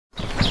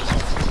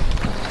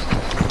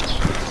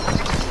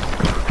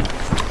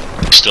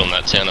still in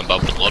that town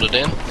above the blotter,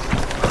 Dan?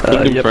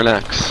 Looking for an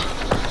axe.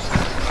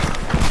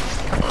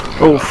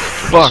 Oh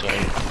fuck!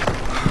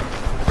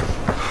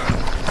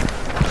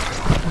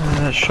 Where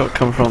did that shot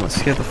come from? It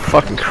scared the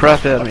fucking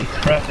crap out of me.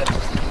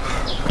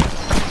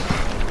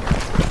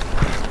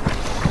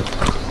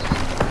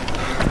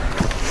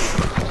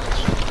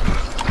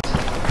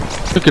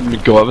 Look at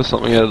MacGyver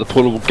something out of the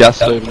portable gas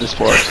stove in this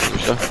fire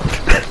extinguisher.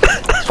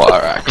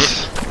 Fire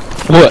axe.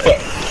 What?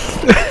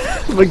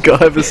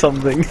 MacGyver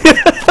something.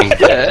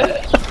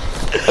 Yeah.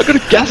 I got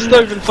a gas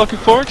stove and fucking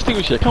fire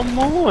extinguisher. Come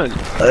on.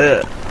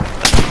 Yeah.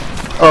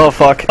 Oh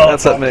fuck!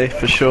 That's at me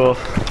for sure.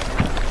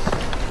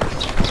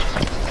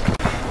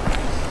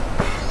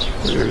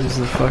 Where is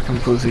the fucking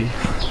pussy?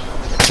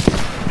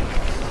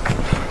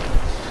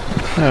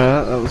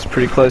 Alright, that was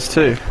pretty close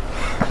too.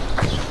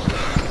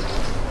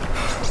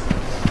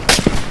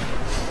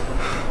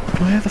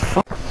 Where the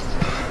fuck?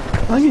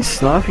 I think he's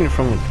sniping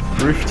from a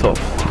rooftop.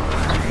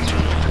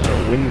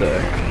 Or a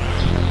window.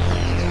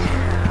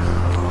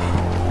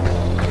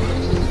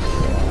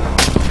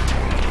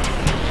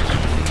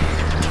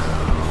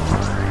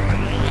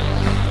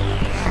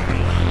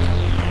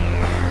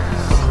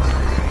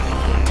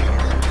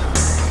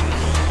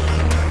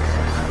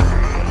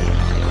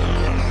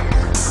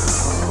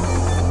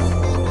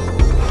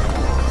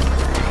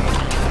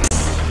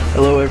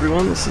 Hello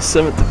everyone, this is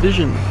 7th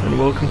Division, and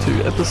welcome to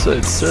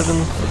Episode 7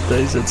 of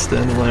DayZ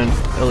Standalone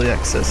Early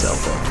Access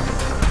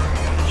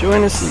Alpha.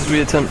 Join us as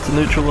we attempt to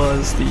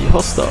neutralise the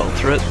hostile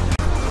threat,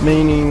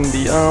 meaning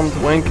the armed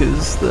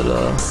wankers that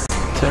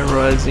are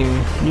terrorising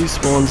new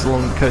spawns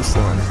along the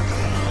coastline.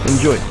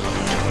 Enjoy!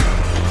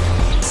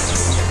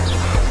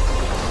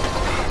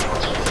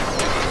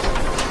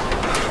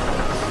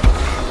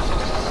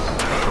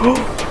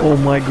 Oh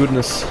my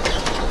goodness.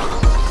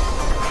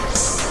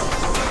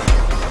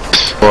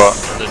 What?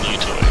 The new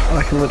toy.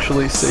 I can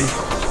literally see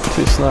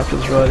two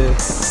snipers right here.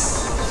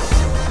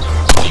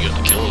 You got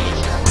to kill them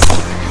with.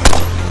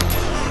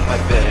 My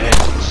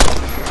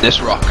bad.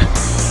 This rock.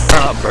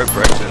 Broke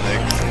their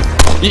legs.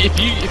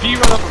 If you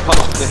run up and punch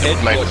in the head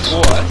like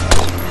twice,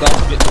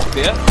 they'll get knocked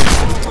out.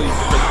 Please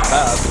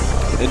press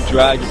the tab and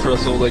drag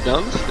across all their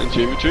guns and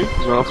geometry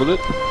and run off with it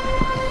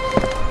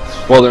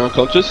while they're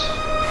unconscious.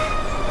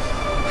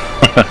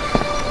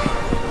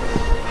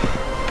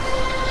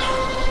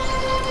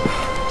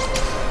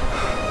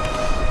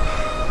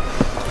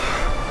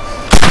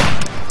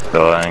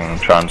 Dying,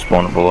 try and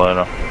spawn it below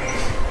later.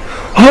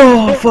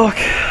 Oh fuck!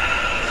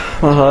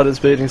 My heart is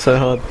beating so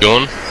hard.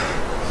 Gone?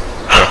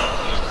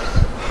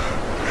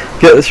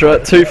 Get this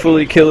right, two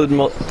fully kitted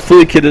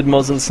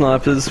Mosin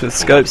snipers with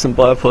scopes and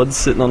bipods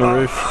sitting on a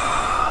roof.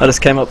 I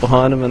just came up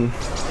behind them and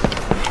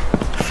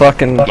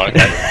fucking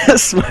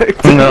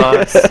smoked them.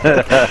 Nice.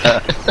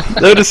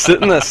 They were just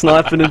sitting there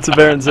sniping into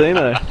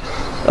Berenzino.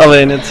 I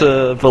mean, into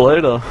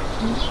Velota.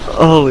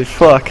 Holy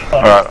fuck.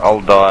 Alright,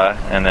 I'll die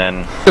and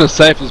then I'm gonna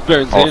say if it's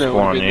Berenzino,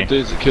 spawn would be you. the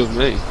dudes that killed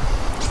me.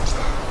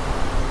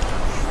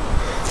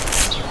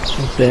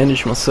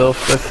 Bandaged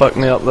myself, they fucked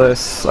me up though.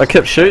 I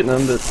kept shooting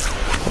them, but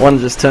one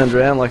just turned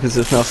around like as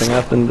if nothing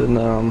happened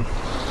and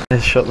they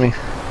shot me.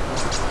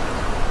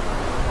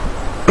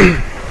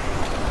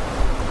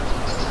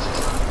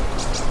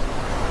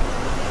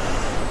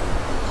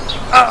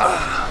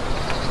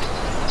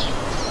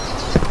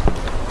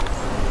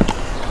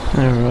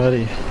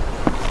 Alrighty.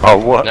 oh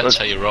what? That's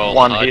how you roll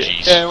one RGs.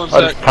 hit. Yeah, one I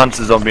sec. just punched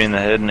the zombie in the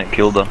head and it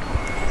killed her.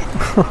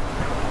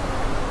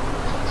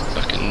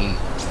 Fucking.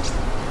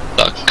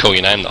 Call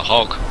your name the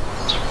Hog.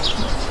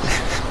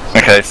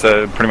 Okay,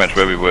 so pretty much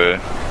where we were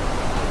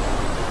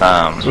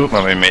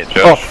when we met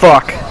Josh. Oh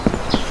fuck!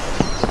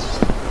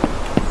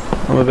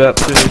 I'm about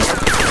to.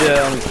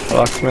 Yeah, I'm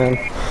fucked, man.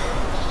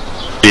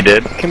 You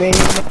dead? Come in.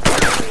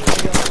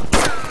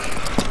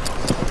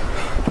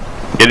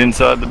 Get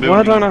inside the building.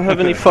 Why don't I have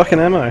any fucking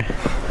ammo?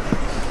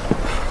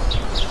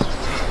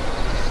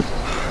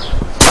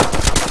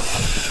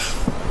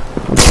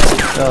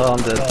 Oh,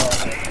 I'm dead.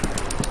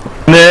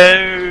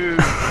 No!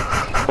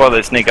 Why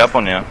they sneak up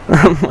on you?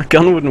 My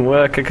gun wouldn't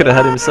work. I could have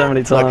had him so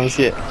many times. Like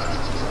shit.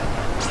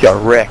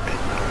 Got wrecked.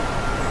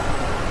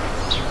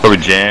 Probably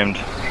jammed.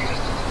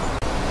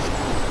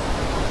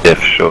 Yeah,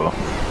 for sure.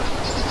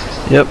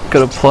 Yep,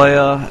 got a player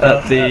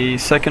at the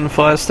second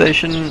fire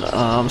station,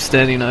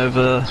 standing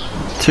over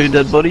two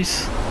dead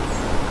bodies.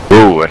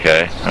 Ooh,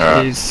 okay.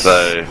 Alright, He's-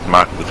 so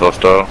marked as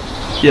hostile.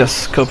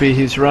 Yes, copy.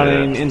 He's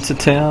running into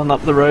town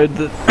up the road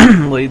that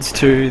leads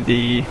to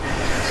the.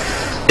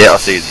 Yeah, I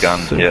see his gun.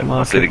 Yeah,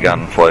 I see the supermarket.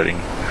 gun floating.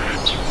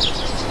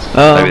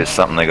 Maybe it's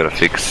something they gotta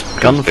fix.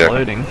 Gun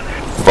floating.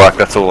 Like,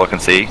 that's all I can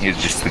see. He's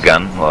just the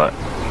gun, like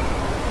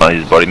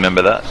his body.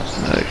 Remember that?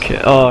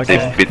 Okay. Oh,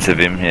 okay. See bits of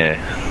him, yeah,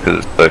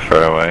 because it's so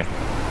far away.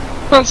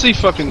 Can't see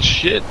fucking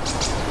shit.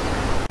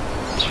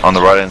 On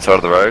the right hand side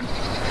of the road,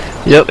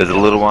 Yep. there's a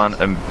little one,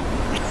 a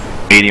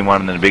medium one,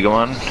 and then a bigger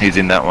one. He's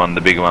in that one,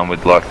 the bigger one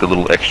with like the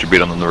little extra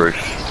bit on the roof.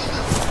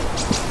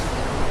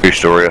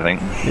 2-story, I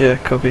think. Yeah,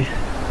 copy.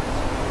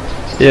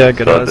 Yeah,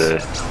 good Right eyes.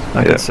 there.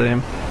 I Yeah. can see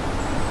him.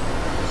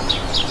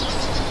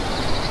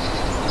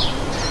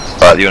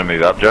 You want to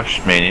move up,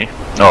 Josh? Me and you?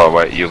 Oh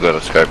wait, you've got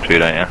a scope too,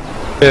 don't you?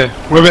 Yeah.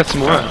 Whereabouts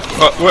am I?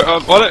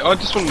 I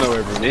just want to know where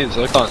everyone is.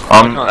 I can't.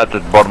 I'm at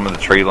the bottom of the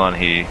tree line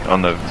here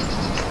on the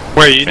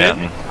Where are you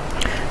mountain.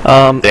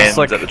 now? It's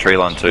like, at the tree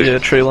line too. yeah,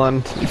 tree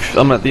line.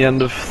 I'm at the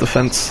end of the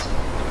fence.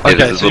 Yeah, Okay,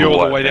 there's a so you're little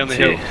all the white way down the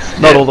fence hill.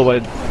 here. Not Yeah, all the way.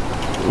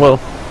 Well,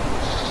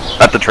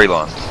 at the tree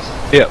line.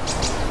 Yep.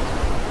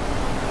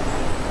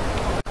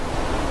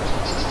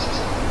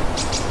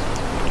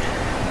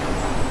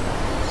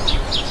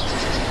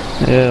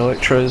 yeah,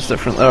 Electro is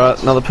different.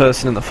 Alright, another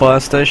person in the fire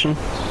station.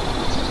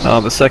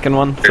 The second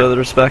one,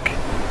 furthest back.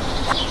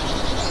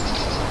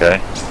 Okay.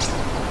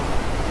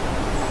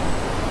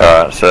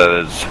 Alright, so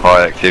there's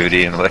high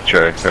activity in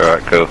Electro.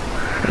 Alright, cool.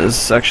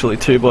 There's actually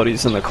two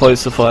bodies in the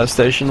closer fire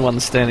station.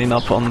 One's standing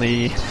up on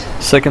the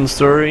second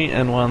story,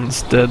 and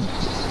one's dead,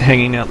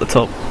 hanging out the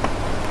top.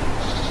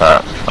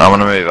 Alright, I'm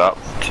gonna move up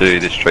to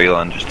this tree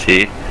line just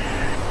here.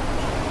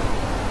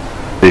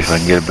 See if I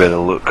can get a better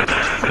look,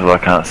 because I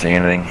can't see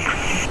anything.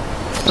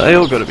 They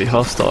all got to be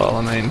hostile.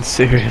 I mean,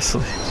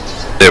 seriously.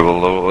 Yeah,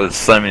 well, there's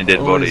so many dead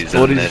All these bodies,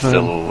 and they're bodies,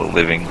 still man.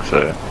 living,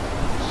 so...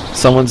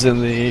 Someone's in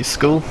the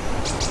school.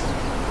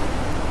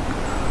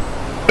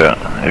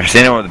 Yeah. If you see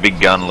anyone with a big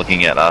gun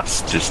looking at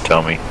us, just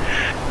tell me.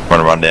 I'm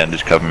gonna run down,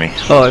 just cover me.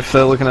 Oh, if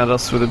they're looking at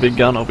us with a big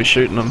gun, I'll be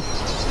shooting them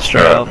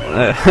straight up.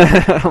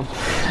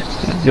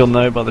 Yeah. You'll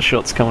know by the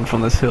shots coming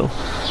from this hill.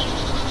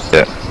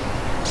 Yeah.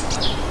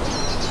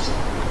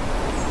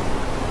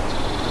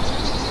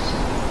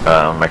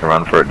 Make a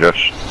run for it,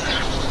 Josh.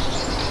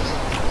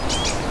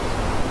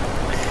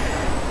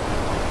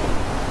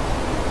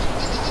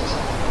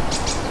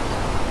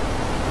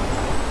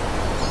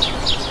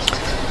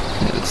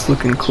 Yeah, it's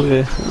looking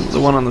clear. The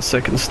one on the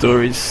second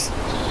story's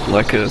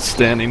like a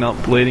standing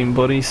up bleeding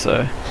body,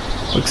 so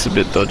looks a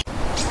bit dodgy.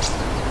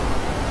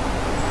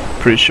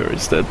 Pretty sure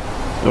he's dead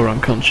or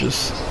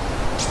unconscious.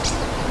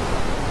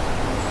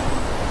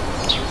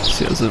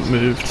 He hasn't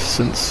moved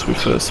since we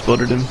first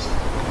spotted him.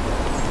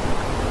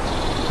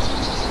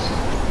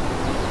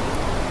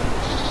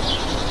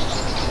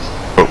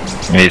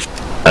 He's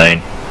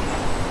insane.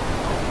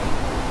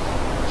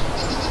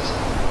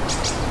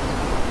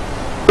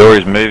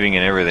 Story's moving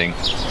and everything.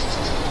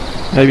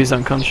 Maybe he's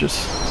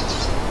unconscious.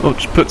 Or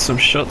just put some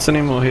shots in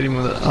him or hit him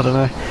with it, I don't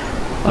know.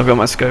 I've got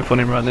my scope on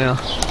him right now.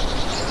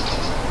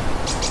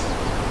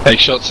 Take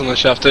shots on the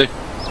shafty.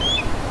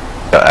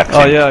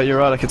 Oh yeah, you're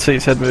right, I could see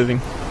his head moving.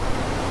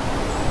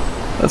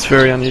 That's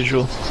very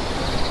unusual.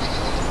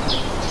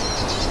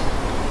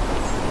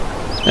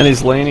 And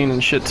he's leaning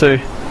and shit too.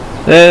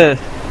 There!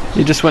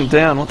 He just went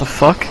down, what the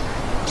fuck?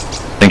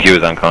 I think he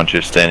was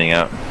unconscious, standing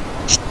up.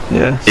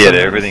 Yeah. He had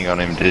everything on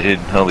him, dude.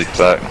 Holy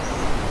fuck.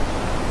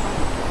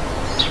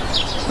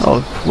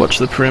 I'll watch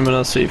the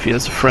perimeter, see if he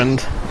has a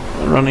friend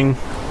running.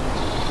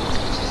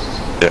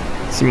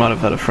 Yeah. So he might have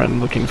had a friend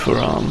looking for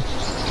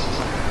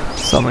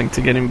something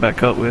to get him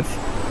back up with.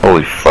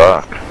 Holy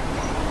fuck.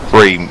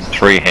 Three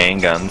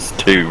handguns,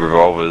 2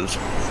 revolvers.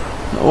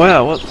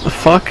 Wow, what the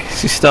fuck?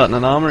 Is he starting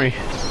an armory?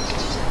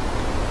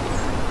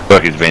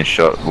 Fuck, he's been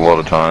shot a lot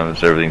of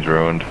times, everything's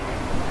ruined.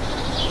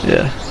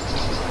 Yeah.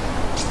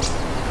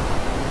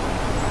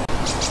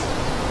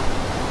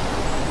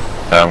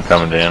 I'm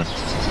coming down.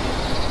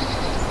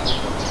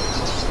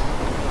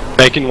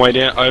 Making way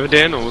down, over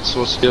down, or what's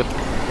the deal?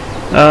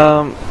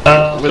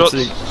 Let's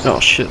see. Oh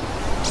shit.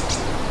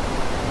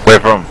 Where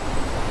from?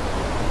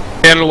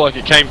 Sounded like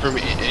it came from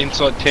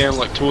inside town,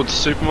 like towards the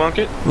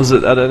supermarket. Was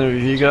it at any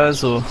of you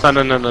guys or? No.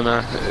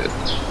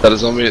 That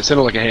is on me. It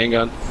sounded like a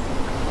handgun.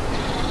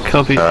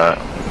 Copy.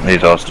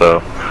 He's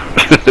hostile.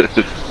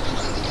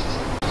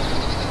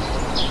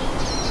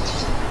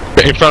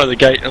 In front of the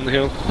gate on the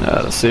hill.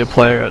 I see a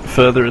player at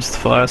furthest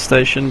fire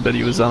station, but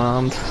he was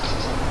unarmed.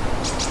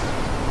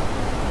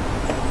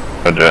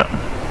 Roger.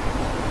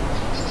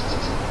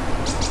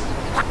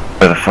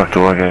 Where the fuck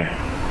do I go?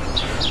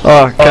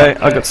 Oh, okay,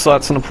 I got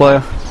sights on a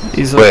player.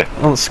 He's Where?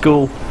 on the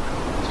school.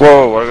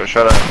 Whoa, I got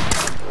shot at.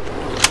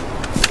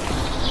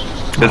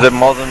 There's a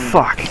Mosin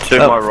Fuck. to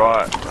my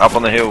right, up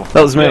on the hill.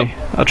 That was me.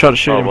 I tried to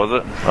shoot Oh, him. was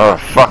it? Oh,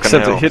 fucking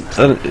Except hell. it hit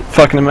a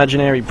fucking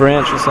imaginary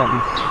branch or something.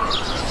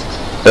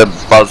 The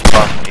buzz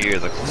past my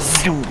ears like...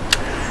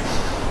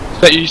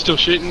 That you still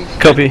shooting?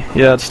 Copy.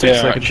 Yeah, I just took a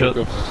Yeah, second alright, shot.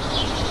 cool.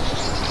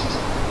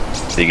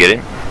 Did you get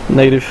him?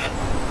 Native.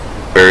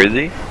 Where is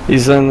he?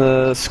 He's in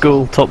the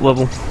school, top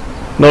level.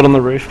 Not on the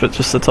roof, but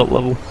just the top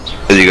level.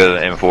 Has he got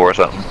an M4 or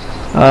something?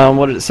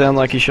 What did it sound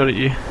like he shot at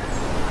you?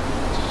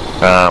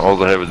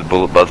 All I heard was a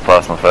bullet buzz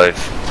past my face.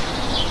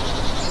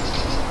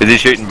 Is he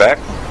shooting back?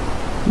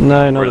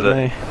 No, Or not is at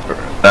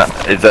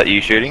it- me. Is that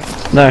you shooting?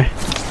 No.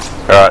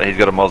 Alright, he's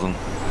got a Mosin.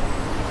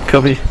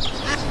 Copy.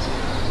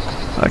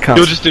 I can't.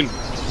 You're just in.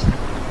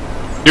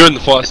 You're in the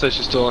fire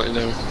station still, aren't you?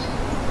 Now?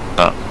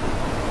 Oh.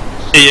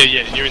 Yeah.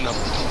 You're in the.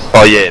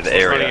 Oh yeah, the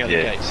running area, out yeah.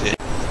 the gates. Yeah.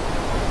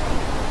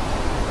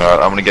 Alright,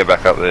 I'm gonna get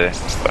back up there.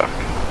 Fuck.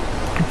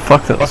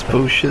 Fuck, that was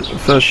bullshit. The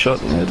first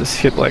shot, yeah, just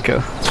hit like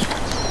a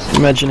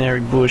imaginary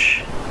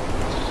bush.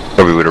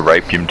 Probably would have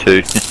raped him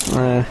too.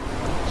 That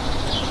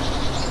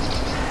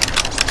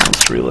was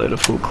just reload a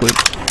full clip.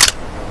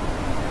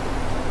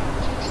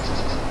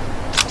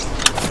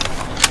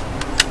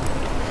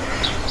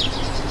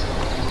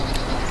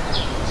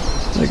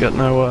 They got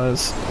no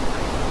wires.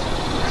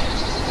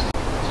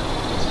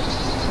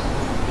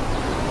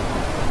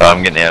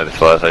 I'm getting out of this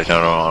fire station.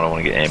 I don't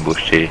want to get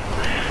ambushed here.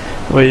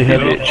 Where you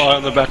headed? Eye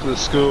on the back of the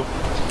school.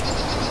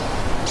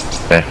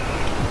 Okay.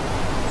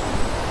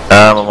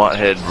 I might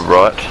head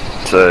right,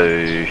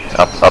 so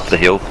up the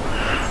hill.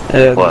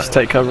 Yeah, just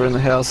take cover in the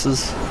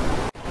houses.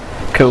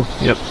 Cool,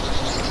 yep.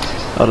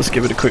 I'll just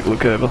give it a quick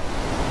look over.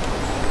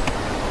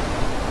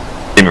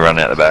 See me run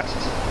out the back.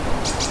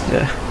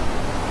 Yeah.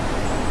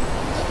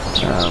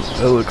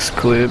 It looks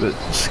clear, but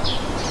just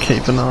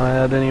keep an eye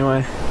out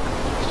anyway.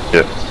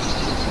 Yep.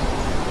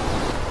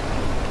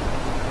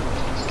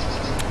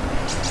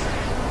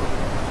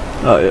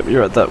 Oh, yep,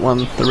 you're at that one,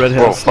 the red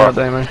house now, fuck.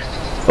 Damo.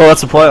 Oh,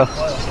 that's a player.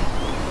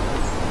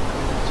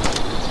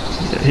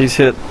 Yeah, he's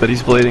hit, but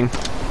he's bleeding.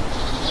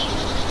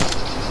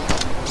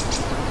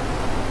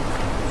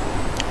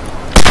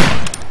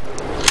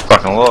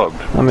 Fucking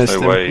logged. I missed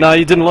No him. way. No,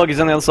 he didn't log, he's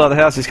on the other side of the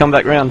house, he's come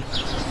back round.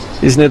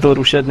 He's near the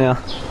little shed now.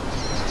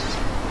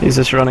 He's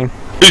just running.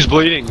 Who's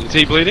bleeding? Is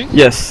he bleeding?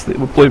 Yes, the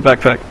blue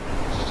backpack.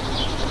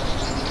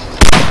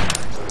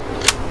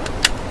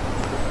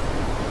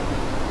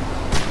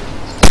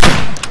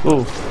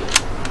 Ooh,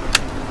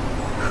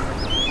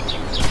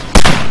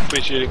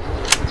 Me shooting.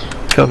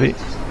 copy. I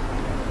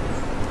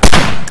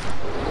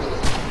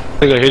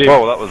think I hit him.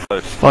 Whoa, that was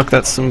close. Fuck,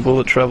 that's some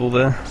bullet travel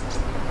there.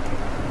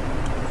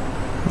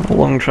 A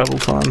long travel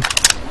time.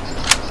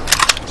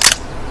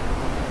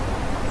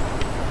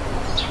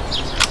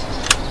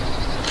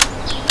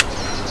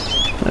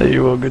 Are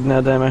you all good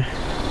now, Damo?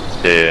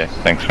 Yeah,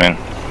 thanks, man.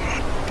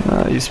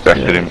 He's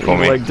Backed it in for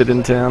me. legged it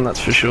in town, that's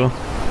for sure.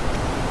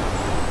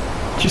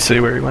 Did you see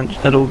where he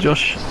went at all,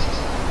 Josh?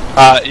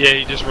 Yeah,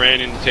 he just ran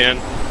into town.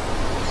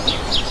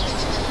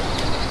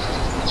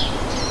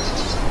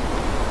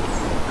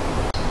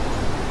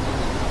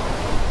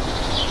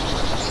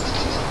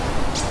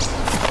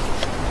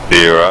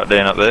 You alright,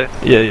 Dan, up there?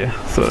 Yeah.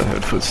 Thought I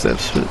heard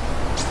footsteps, but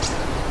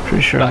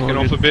pretty sure I'm Backing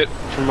all off good. a bit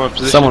from my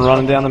position. Someone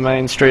running down the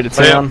main street of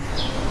Oh, yeah.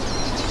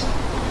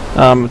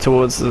 town.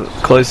 Towards the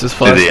closest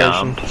fire Is he station.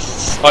 armed?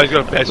 Oh, he's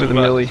got a pistol. With a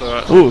melee.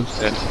 Alright. Ooh,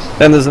 Yeah.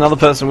 and there's another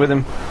person with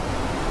him.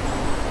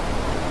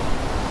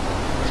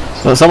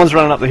 Well, someone's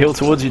running up the hill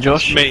towards you,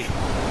 Josh. Me.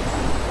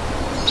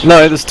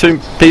 No, there's two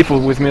people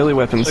with melee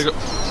weapons. They got-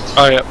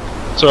 Oh, yeah.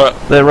 It's alright.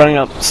 They're running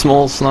up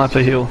small sniper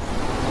hill.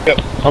 Yep.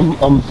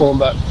 I'm falling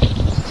back.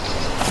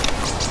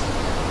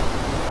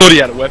 Thought he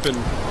had a weapon,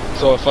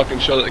 so I fucking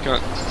shot at the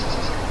cunt.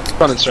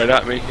 Running straight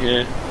at me,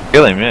 yeah.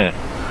 Kill him, yeah.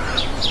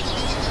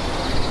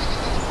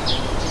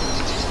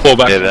 Fall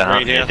back Yeah, to they're the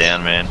hunting you greenhouse.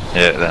 down, man.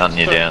 Yeah, they're hunting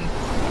you down.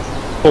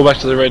 Fall back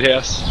to the red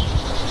house.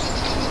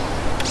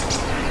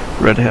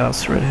 Red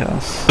house, red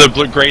house. The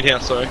blue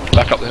greenhouse, sorry.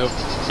 Back up the hill.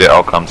 Yeah,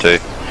 I'll come too.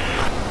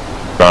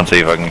 Try and see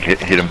if I can hit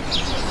him.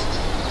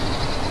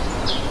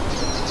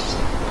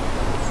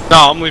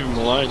 No, I'm leaving him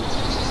alone.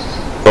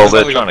 Well, There's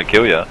they're only trying to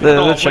kill you. They're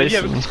Oh,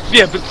 chasing.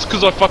 yeah, but it's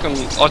because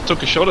I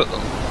took a shot at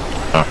them.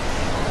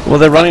 Well,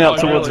 they're running up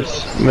I towards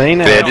realised. me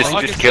now. Yeah, No, just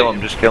I can kill see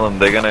them, just kill them.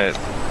 They're gonna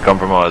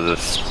compromise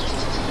us.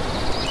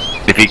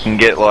 If you can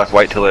get, like,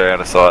 wait till they're out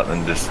of sight,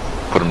 then just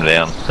put them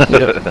down.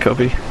 Yep,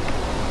 copy.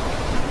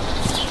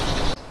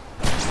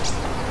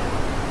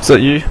 Is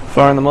that you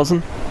firing the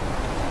Mosin?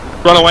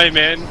 Run away,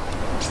 man.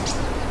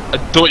 I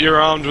thought you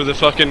were armed with a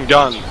fucking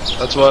gun.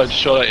 That's why I just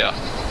shot at you.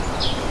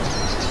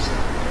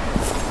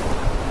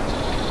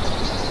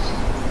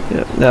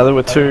 Yeah. Now there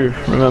were two,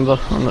 remember?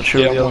 I'm not sure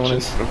Yeah, who the I'm other one watching.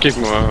 is. I'm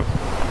keeping my eye out.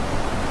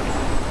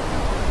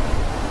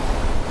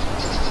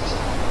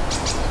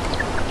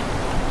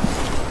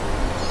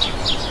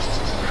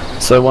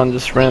 So one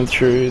just ran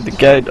through the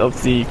gate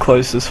of the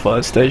closest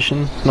fire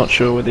station. Not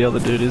sure where the other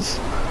dude is.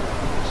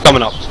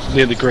 Coming up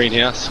near the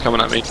greenhouse,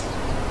 coming at me.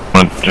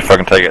 If I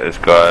can take out this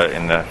guy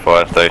in the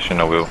fire station,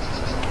 I will.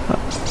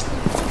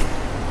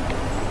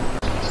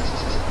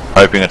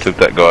 Hoping I took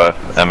that guy,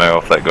 ammo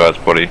off that guy's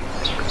body.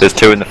 There's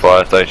two in the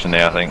fire station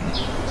now, I think.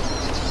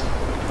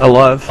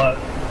 Alive.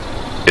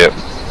 Yep.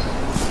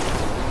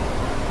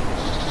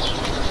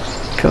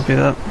 Copy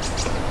that.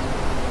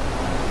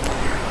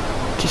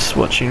 Just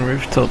watching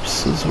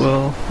rooftops as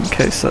well, in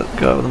case that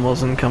guy with the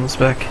Mosin comes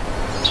back.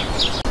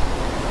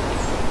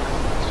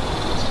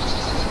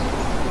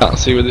 Can't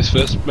see where this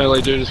first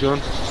melee dude has gone.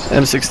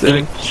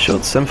 M16,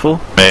 shot M4.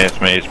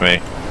 It's me.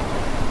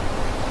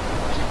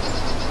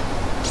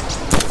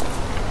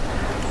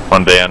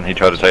 One down, he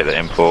tried to take the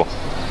M4.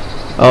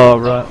 Oh,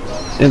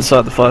 right.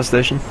 Inside the fire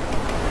station.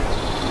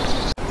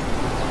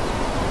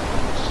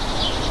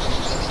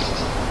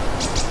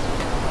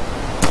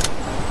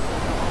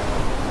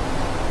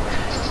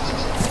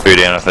 Two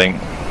down, I think.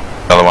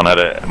 Another one had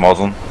a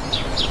Moslem.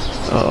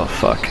 Oh,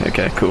 fuck.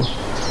 Okay, cool.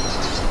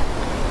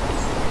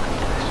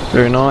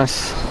 Very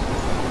nice.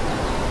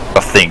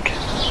 I think.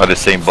 I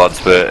just seen blood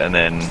spurt and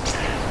then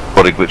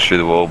body glitch through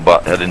the wall,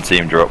 but I didn't see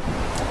him drop.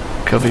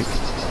 Copy.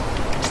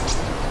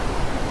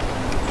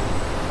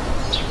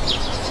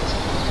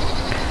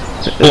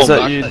 Is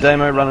that you,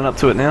 Damo, running up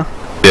to it now?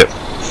 Yep.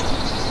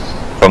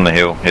 From the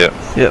hill, yep.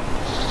 Yep.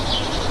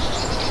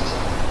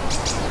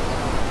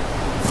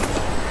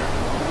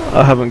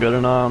 I haven't got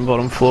an eye on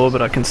bottom floor,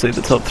 but I can see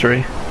the top 3.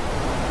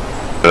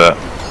 Yeah.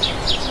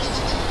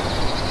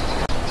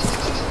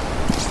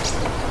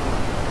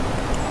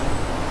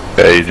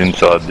 Okay, he's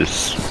inside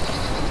this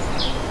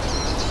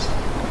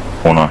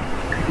corner.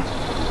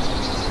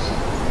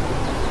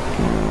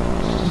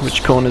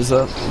 Which corner is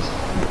that?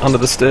 Under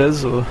the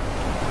stairs, or?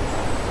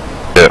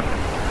 Yep.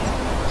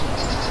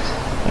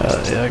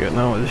 Yeah, I got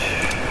no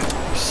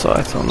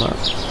sight on that.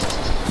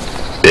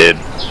 Dead.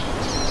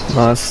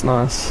 Nice,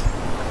 nice.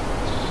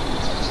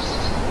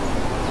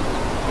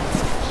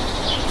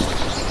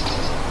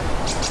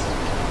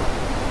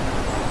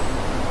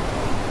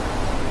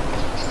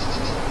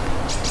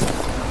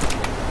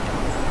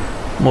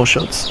 More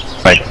shots.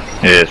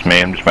 Yeah, it's me.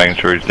 I'm just making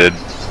sure he's dead.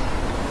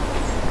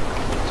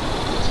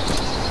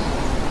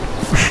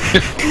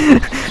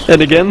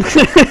 And again?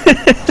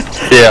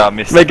 Yeah, I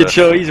missed Making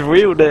sure he's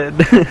real dead.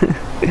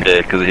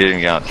 Yeah, because I hear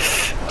him going,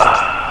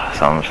 ah,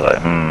 so I'm just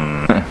like,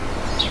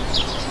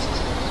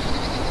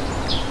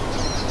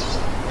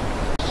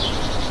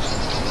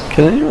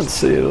 Can anyone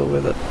see it, or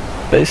where that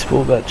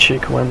baseball bat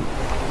chick went?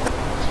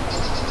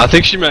 I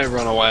think she may have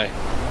run away.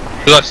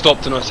 Because I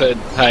stopped and I said,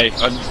 hey,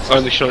 I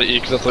only shot at you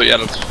because I thought you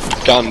had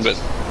a gun, but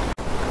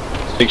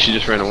I think she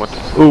just ran away.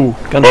 Ooh,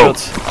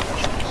 gunshots.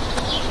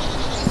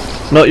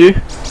 Not you?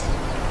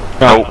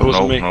 No, it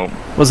wasn't me. No.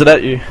 Was it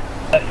at you?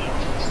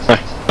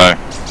 No.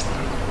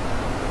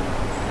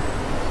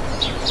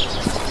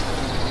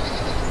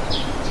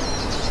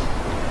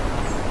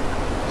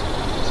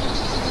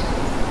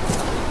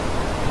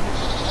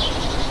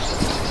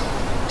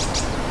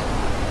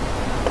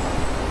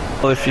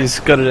 Well, if he's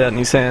got it out in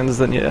his hands,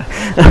 then yeah.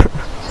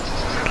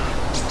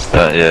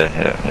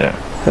 Yeah.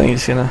 I think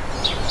he's gonna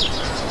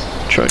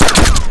choke.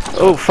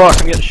 Oh fuck,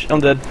 I'm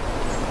dead.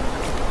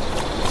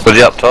 Was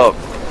he up top?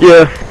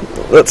 Yeah,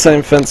 that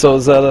same fence I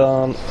was at,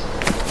 I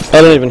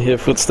don't even hear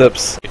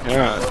footsteps.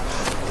 Alright.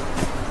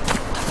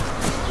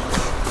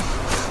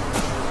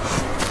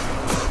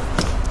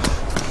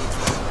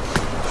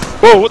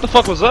 Whoa, what the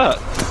fuck was that?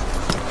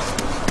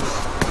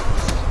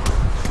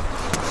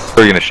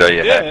 We're gonna show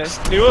you Yeah, hacks.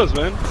 he was,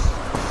 man.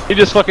 He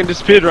just fucking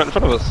disappeared right in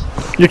front of us.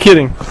 You're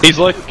kidding? He's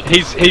like,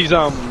 he's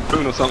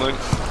moving or something.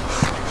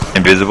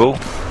 Invisible?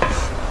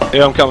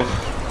 Yeah, I'm coming.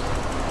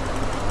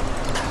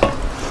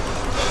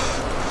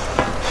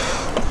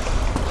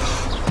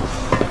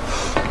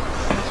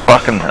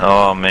 Fucking,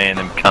 oh man,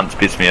 them cunts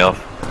piss me off.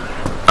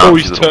 Oh,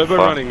 he's turbo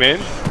running, man.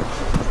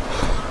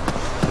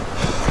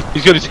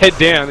 He's got his head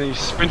down and he's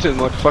sprinting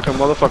like a fucking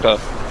motherfucker.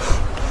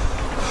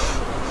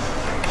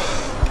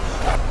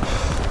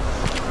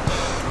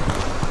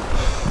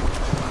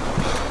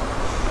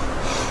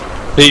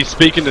 He's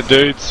speaking to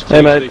dudes.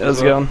 Hey mate,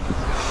 how's it going?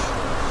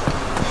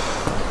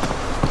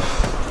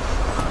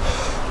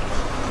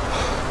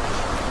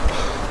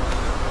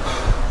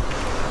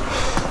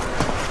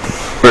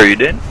 Where are you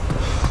dead?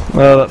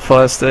 Oh, that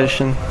fire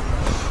station.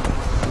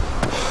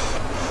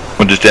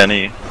 Or just down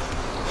here?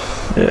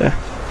 Yeah.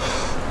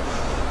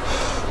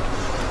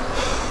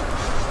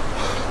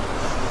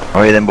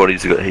 Oh yeah, them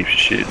bodies have got heaps of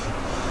shit.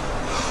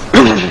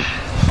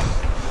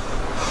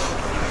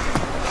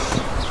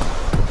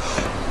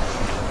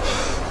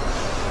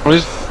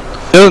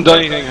 He hasn't done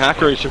anything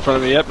hackerish in front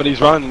of me yet, but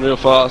he's running real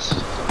fast.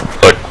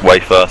 Like, way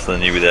faster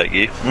than you without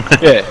gear.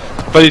 Yeah,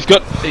 but he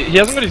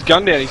hasn't got his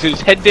gun down, he's got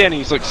his head down and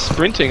he's like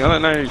sprinting, I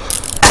don't know.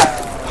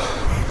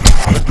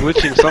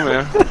 Glitching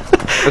somehow.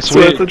 That's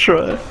weird. Worth a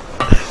try.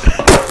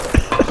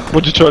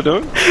 What'd you try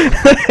doing?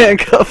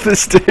 Handcuff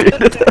this dude.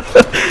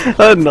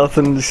 I had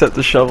nothing except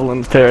a shovel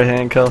and a pair of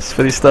handcuffs,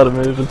 but he started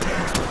moving.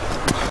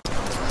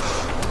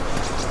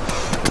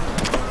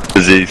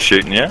 Is he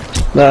shooting you?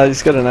 No,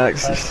 he's got an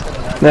axe.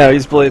 Now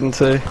he's bleeding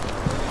too.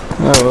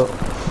 Oh well.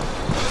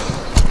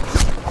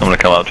 I'm gonna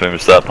come up to him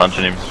and start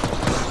punching him.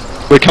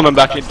 We're coming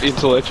back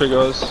into Electra,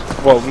 guys.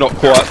 Well, not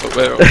quite, but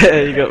we're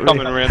Yeah, you got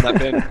coming around that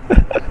bend.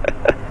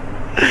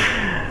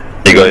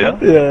 He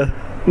got you? Yeah.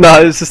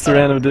 No, it was just a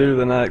random dude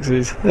with an axe.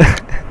 He's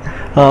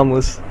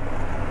harmless.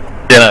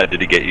 Yeah, no, did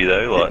he get you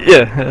though? Like,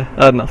 Yeah,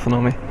 I had nothing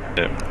on me.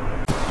 yeah.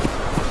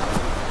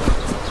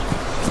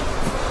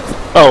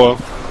 Oh well.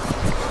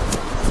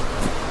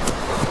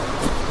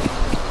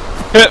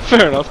 Yeah,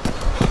 fair enough.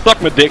 Suck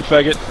my dick,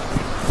 faggot.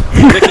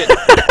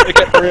 Lick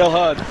it real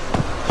hard.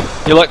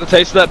 You like the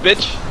taste of that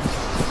bitch?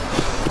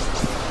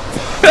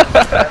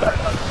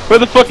 Where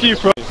the fuck are you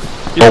from?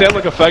 You sound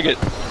like a faggot.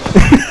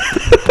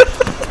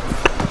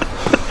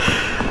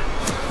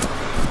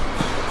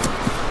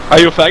 Are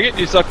you a faggot?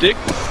 Do you suck dick?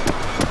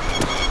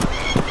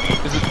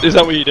 Is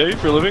that what you do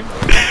for a living?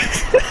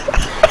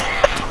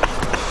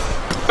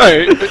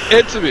 Hey,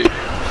 answer me.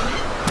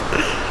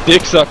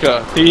 Dick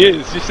sucker. He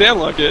is. You sound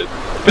like it.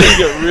 But you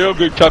got real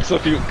good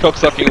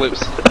cocksucking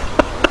lips.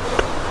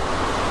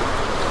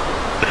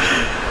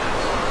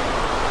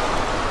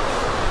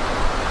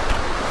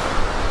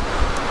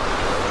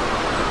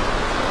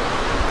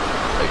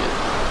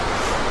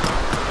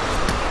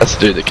 That's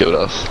the dude that killed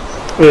us.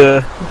 Yeah,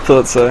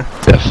 thought so.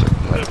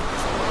 Definitely.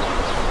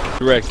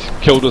 Correct.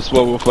 Killed us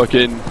while we were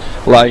fucking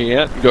laying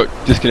out and got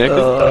disconnected.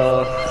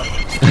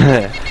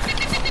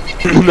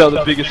 Now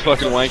the biggest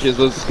fucking wankers.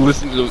 I was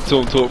listening to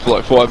him talk for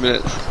like 5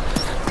 minutes.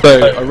 So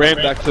I ran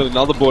back to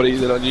another body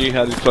that I knew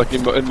had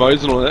fucking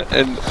Mosin on it,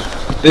 and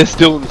they're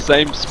still in the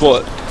same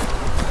spot,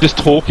 just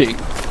talking,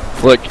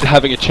 like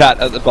having a chat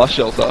at the bus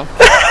shelter.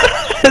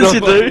 As you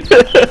do.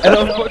 And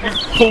I fucking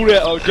pulled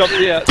out, I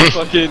jumped out to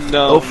fucking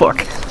oh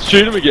fuck.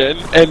 shoot him again,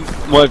 and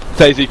my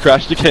DayZ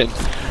crashed again.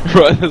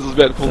 Right as I was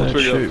about to pull the Don't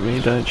trigger. shoot me,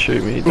 don't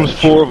shoot me. There was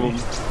 4 of them.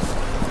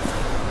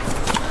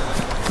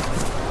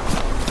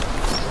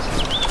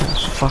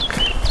 Fuck.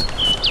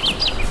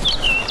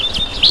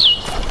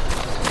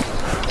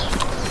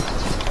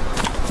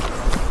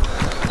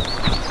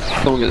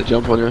 Someone get the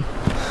jump on you.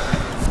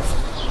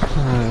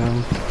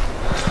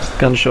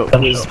 Gunshot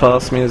whizzed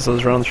past me as I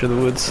was running through the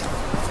woods.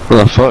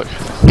 Oh fuck.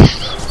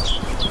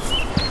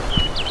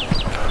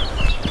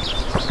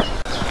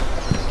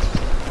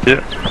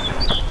 Yeah.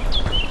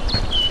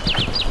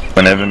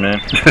 Whenever,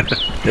 man.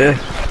 Yeah.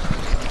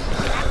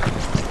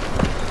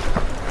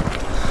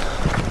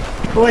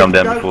 Come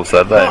down before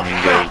Saturday and you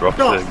can go rock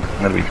there.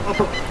 That'll be...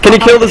 Can you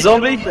kill the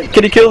zombie?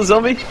 Can you kill the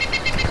zombie?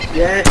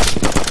 Yeah.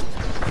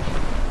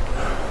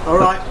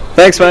 Alright.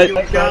 Thanks, mate.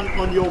 Put your gun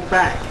on your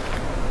back.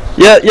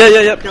 Yeah. Keep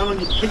your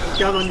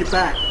gun on your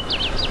back.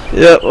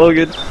 Yeah, all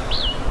good.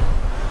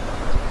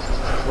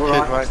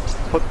 Alright.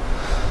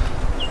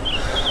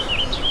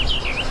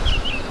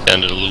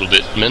 Sounded a little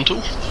bit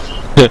mental.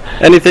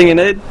 Anything you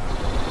need?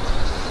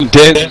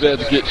 Dan's about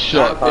to get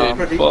shot in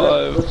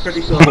 5.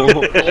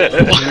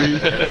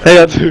 Hang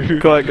on,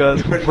 quiet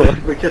guys.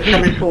 We're just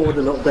coming forward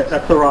a little bit,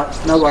 that's alright,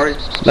 no worries.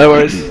 No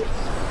worries.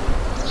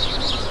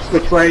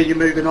 Which way are you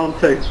moving on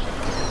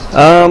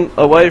to?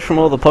 Away from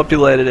all the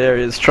populated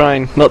areas,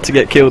 trying not to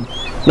get killed.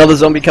 Another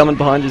zombie coming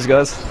behind you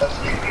guys.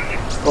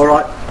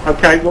 Alright,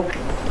 okay, well...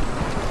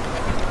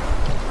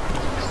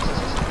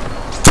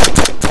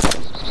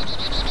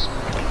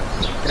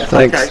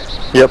 Thanks. Okay.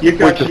 Yep, You we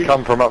guys- just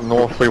come from up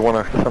north. We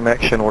want some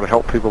action or to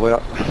help people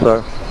out.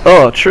 So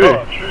Oh, true.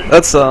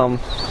 That's some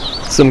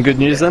good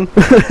news then.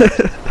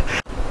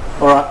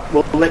 Alright,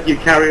 we'll let you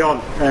carry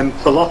on.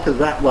 Ballotta's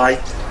that way,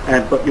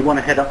 but you want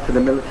to head up to the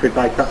military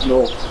base up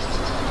north.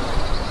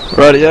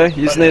 Rightio,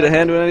 you just need a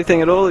hand with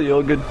anything at all, or you're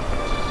all good?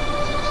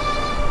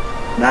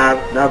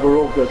 No, we're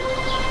all good.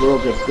 We're all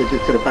good. We're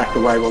just going to back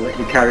away. We'll let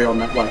you carry on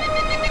that way.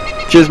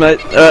 Cheers, mate.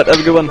 Alright, have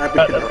a good one.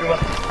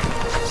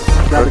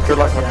 Good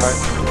luck, my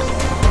mate.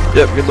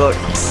 Yep, good luck.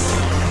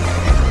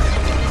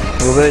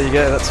 Well, there you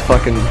go. That's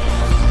fucking...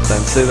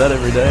 Don't see that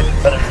every day.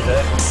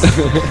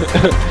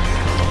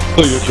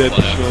 Oh, you're dead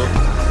for sure.